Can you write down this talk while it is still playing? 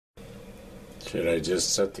Should I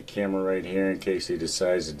just set the camera right here in case he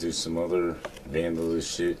decides to do some other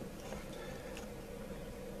vandalous shit?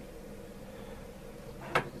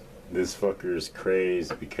 This fucker is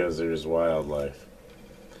crazed because there's wildlife.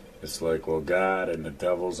 It's like, well, God and the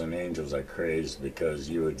devils and angels are crazed because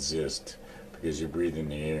you exist, because you're breathing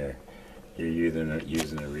the air. You're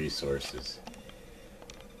using the resources.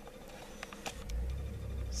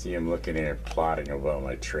 See him looking here, plotting about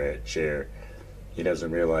my chair. He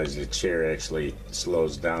doesn't realize the chair actually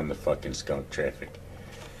slows down the fucking skunk traffic.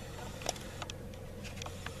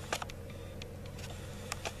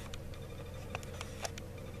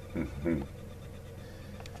 This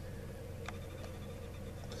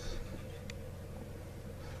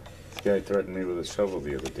guy threatened me with a shovel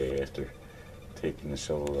the other day after taking the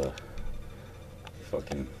shovel to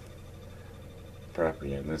fucking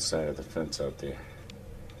property on this side of the fence out there.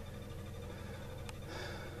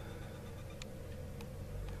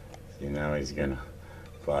 See, now he's gonna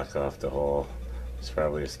block off the hole. There's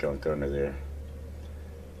probably a skunk under there.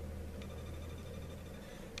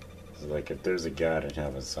 It's like, if there's a God in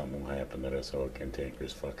heaven, something will happen to this old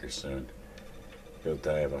cantankerous fucker soon. He'll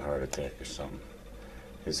die of a heart attack or something.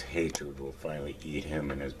 His hatred will finally eat him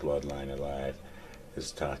and his bloodline alive.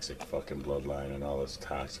 His toxic fucking bloodline and all his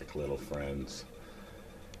toxic little friends.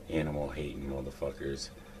 Animal hating motherfuckers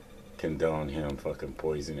condone him fucking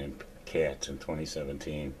poisoning cats in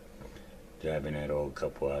 2017. Driving that old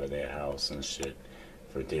couple out of that house and shit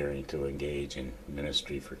for daring to engage in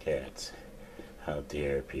ministry for cats. How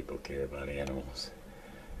dare people care about animals?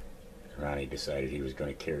 Ronnie decided he was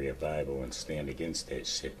going to carry a Bible and stand against that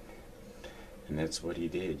shit. And that's what he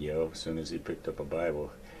did, yo. As soon as he picked up a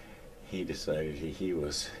Bible, he decided he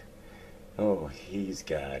was, oh, he's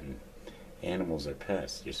God and animals are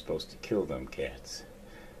pests. You're supposed to kill them cats.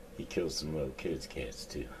 He kills some little kids' cats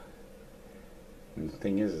too. And the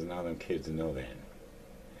thing is now them kids know that.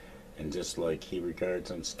 And just like he regards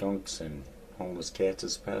them skunks and homeless cats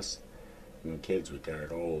as pests, and the kids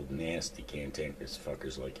regard old, nasty, cantankerous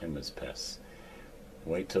fuckers like him as pests.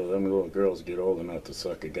 Wait till them little girls get old enough to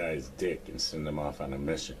suck a guy's dick and send them off on a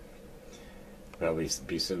mission. Probably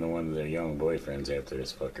be sending one of their young boyfriends after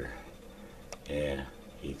this fucker. Yeah,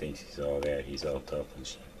 he thinks he's all that. He's all tough and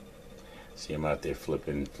shit. See him out there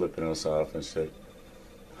flipping us off and shit.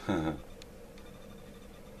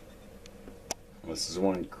 This is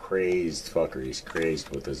one crazed fucker. He's crazed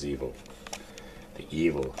with his evil. The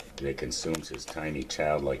evil that consumes his tiny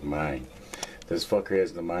childlike mind. This fucker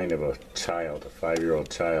has the mind of a child, a 5-year-old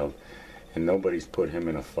child, and nobody's put him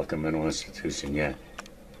in a fucking mental institution yet.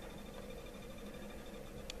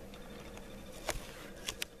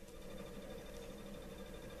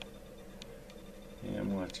 Yeah,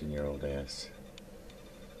 I'm watching your old ass.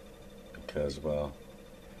 Because, well,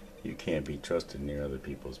 you can't be trusted near other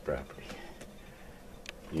people's property.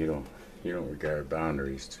 You don't regard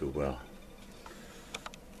boundaries too well.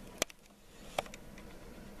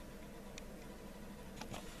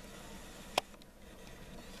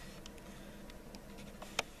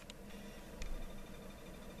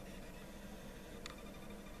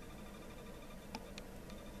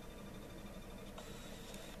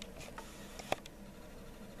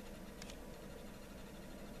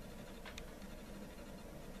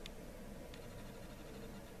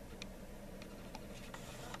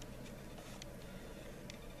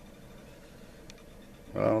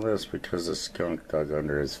 Well, that's because the skunk dug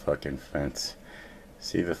under his fucking fence.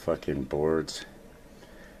 See the fucking boards?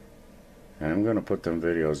 And I'm gonna put them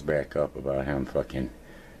videos back up about him fucking...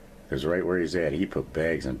 Because right where he's at, he put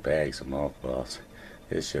bags and bags of mothballs.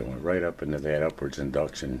 This shit went right up into that upwards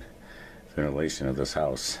induction ventilation of this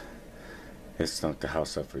house. It stunk the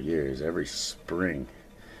house up for years. Every spring,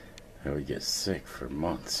 I would get sick for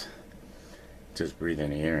months. Just breathing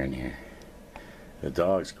the air in here. The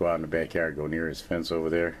dogs go out in the backyard, go near his fence over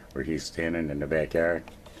there, where he's standing in the backyard.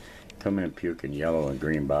 Come in puking yellow and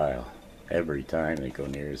green bile every time they go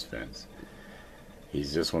near his fence.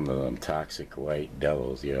 He's just one of them toxic white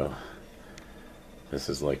devils, yo. This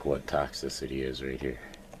is like what toxicity is right here.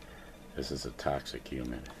 This is a toxic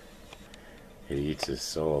human. It eats his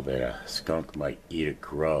soul that a skunk might eat a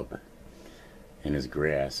grub in his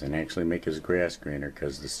grass and actually make his grass greener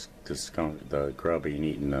because the grub ain't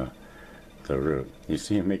eating the root. You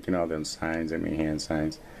see him making all them signs, hand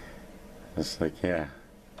signs. It's like, yeah.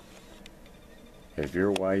 If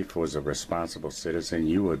your wife was a responsible citizen,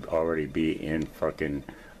 you would already be in fucking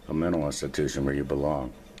a mental institution where you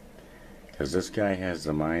belong. Because this guy has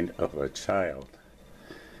the mind of a child.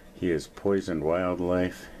 He has poisoned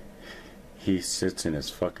wildlife. He sits in his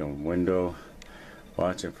fucking window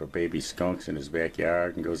watching for baby skunks in his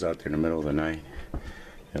backyard and goes out there in the middle of the night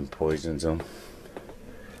and poisons them.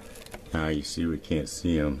 Now you see we can't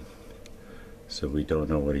see him, so we don't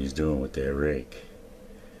know what he's doing with that rake.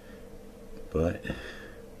 But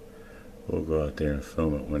we'll go out there and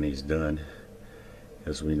film it when he's done,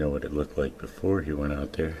 as we know what it looked like before he went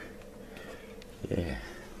out there. Yeah,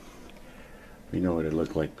 we know what it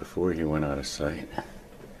looked like before he went out of sight.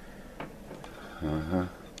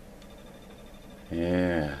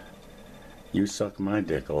 Yeah, you suck my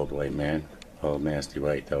dick, old white man. Old nasty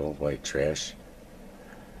white devil, white trash.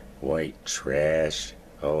 White trash.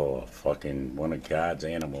 Oh, fucking one of God's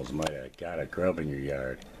animals might have got a grub in your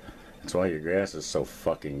yard. That's why your grass is so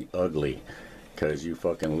fucking ugly. Because you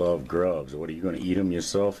fucking love grubs. What, are you going to eat them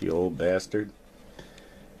yourself, you old bastard?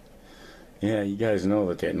 Yeah, you guys know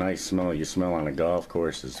that that nice smell you smell on a golf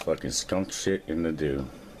course is fucking skunk shit in the dew.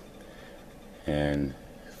 And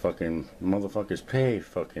fucking motherfuckers pay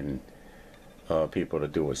fucking people to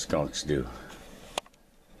do what skunks do.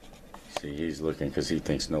 See, he's looking because he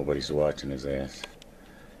thinks nobody's watching his ass.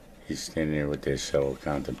 He's standing there with that shovel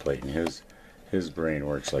contemplating. His brain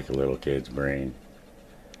works like a little kid's brain.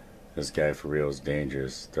 This guy for real is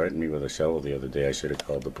dangerous. Threatened me with a shovel the other day. I should have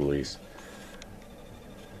called the police.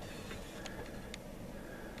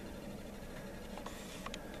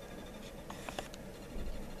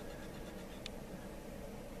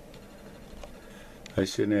 I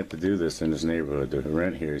shouldn't have to do this in this neighborhood. The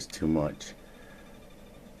rent here is too much.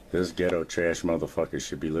 This ghetto trash motherfucker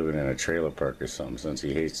should be living in a trailer park or something, since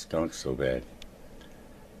he hates skunks so bad.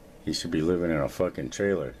 He should be living in a fucking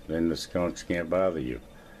trailer. Then the skunks can't bother you.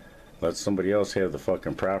 Let somebody else have the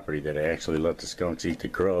fucking property that actually let the skunks eat the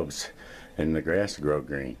grubs and the grass grow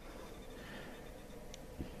green.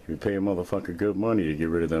 You pay a motherfucker good money to get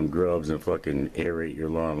rid of them grubs and fucking aerate your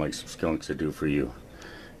lawn like some skunks would do for you.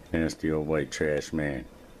 Nasty old white trash man.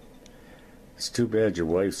 It's too bad your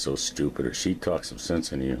wife's so stupid, or she'd talk some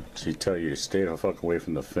sense into you. She'd tell you to stay the fuck away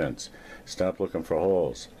from the fence. Stop looking for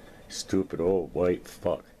holes. Stupid old white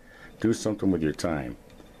fuck. Do something with your time.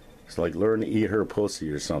 It's like learn to eat her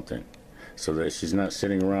pussy or something, so that she's not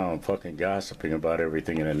sitting around fucking gossiping about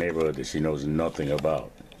everything in the neighborhood that she knows nothing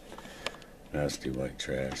about. Nasty white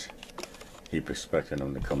trash. Keep expecting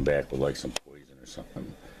them to come back with like some poison or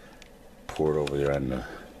something. Pour it over there on the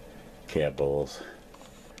cat bowls.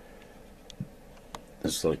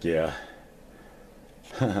 It's like, yeah.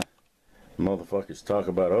 Motherfuckers talk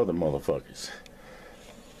about other motherfuckers.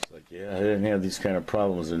 It's like, yeah, I didn't have these kind of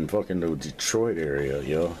problems in fucking the Detroit area,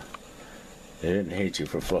 yo. They didn't hate you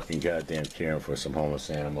for fucking goddamn caring for some homeless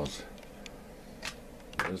animals.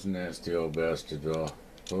 This nasty old bastard, though.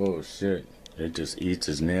 Oh, shit. It just eats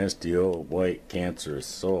his nasty old white cancerous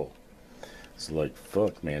soul. It's like,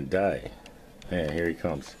 fuck, man, die. Yeah, here he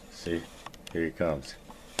comes. See? Here he comes.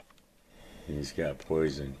 He's got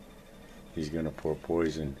poison. He's gonna pour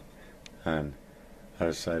poison on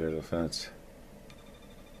our side of the fence.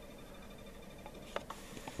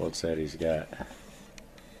 What's that he's got?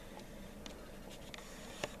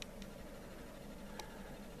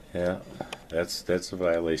 Yeah, that's a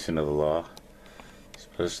violation of the law,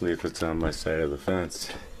 especially if it's on my side of the fence.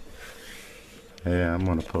 Yeah, I'm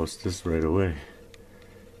gonna post this right away.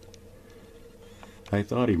 I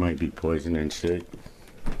thought he might be poison and shit.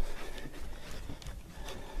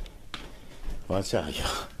 Watch out, yo.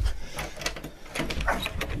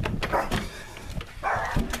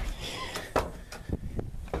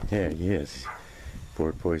 Yeah, he is.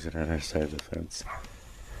 Poured poison on our side of the fence.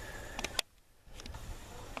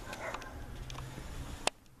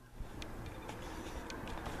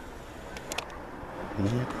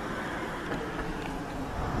 Yep.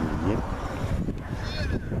 Yep.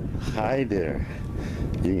 Hi there.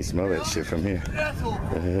 You can smell that shit from here.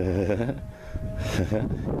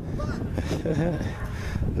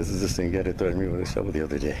 This is the same guy that threatened me with a shovel the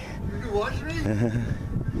other day. You watch me?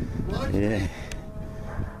 Watch Yeah. me?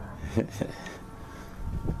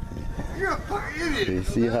 You're a fucking idiot.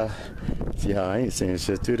 See how I ain't saying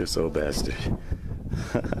shit to this old bastard.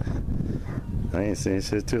 I ain't saying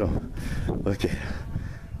shit to him. Look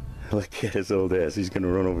at his old ass. He's gonna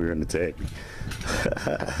run over here and attack me.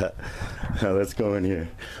 Now let's go in here.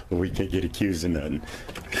 We can't get accused of nothing.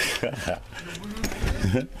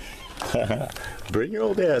 Bring your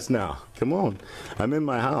old ass now. Come on. I'm in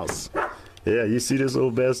my house. Yeah, you see this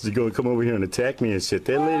old bastard gonna come over here and attack me and shit.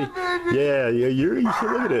 That lady, yeah, you look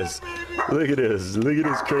at this. Look at this. Look at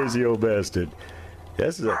this crazy old bastard.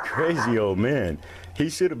 This is a crazy old man. He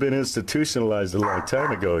should have been institutionalized a long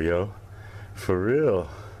time ago, yo. For real.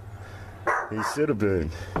 He should have been.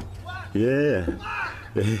 Yeah.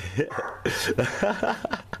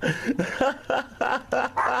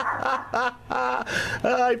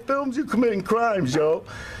 I filmed you committing crimes, yo.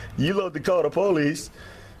 You love to call the police.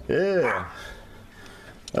 Yeah.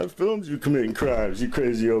 I filmed you committing crimes, you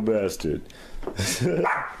crazy old bastard.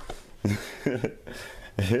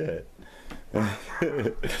 Yeah.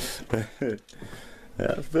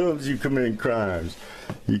 I filmed you committing crimes,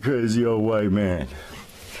 you crazy old white man.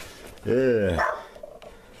 Yeah.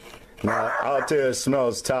 Now, I'll tell you, it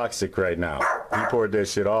smells toxic right now. He poured that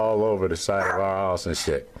shit all over the side of our house and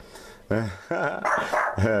shit.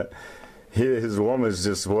 His woman's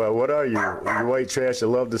just, well, what are you? You white trash, you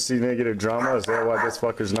love to see negative drama? Is that why this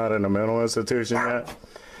fucker's not in a mental institution yet?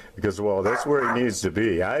 Because, well, that's where he needs to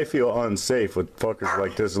be. I feel unsafe with fuckers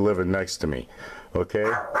like this living next to me,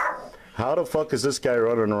 okay? How the fuck is this guy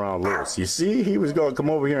running around loose? You see, he was gonna come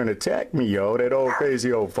over here and attack me, yo, that old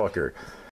crazy old fucker.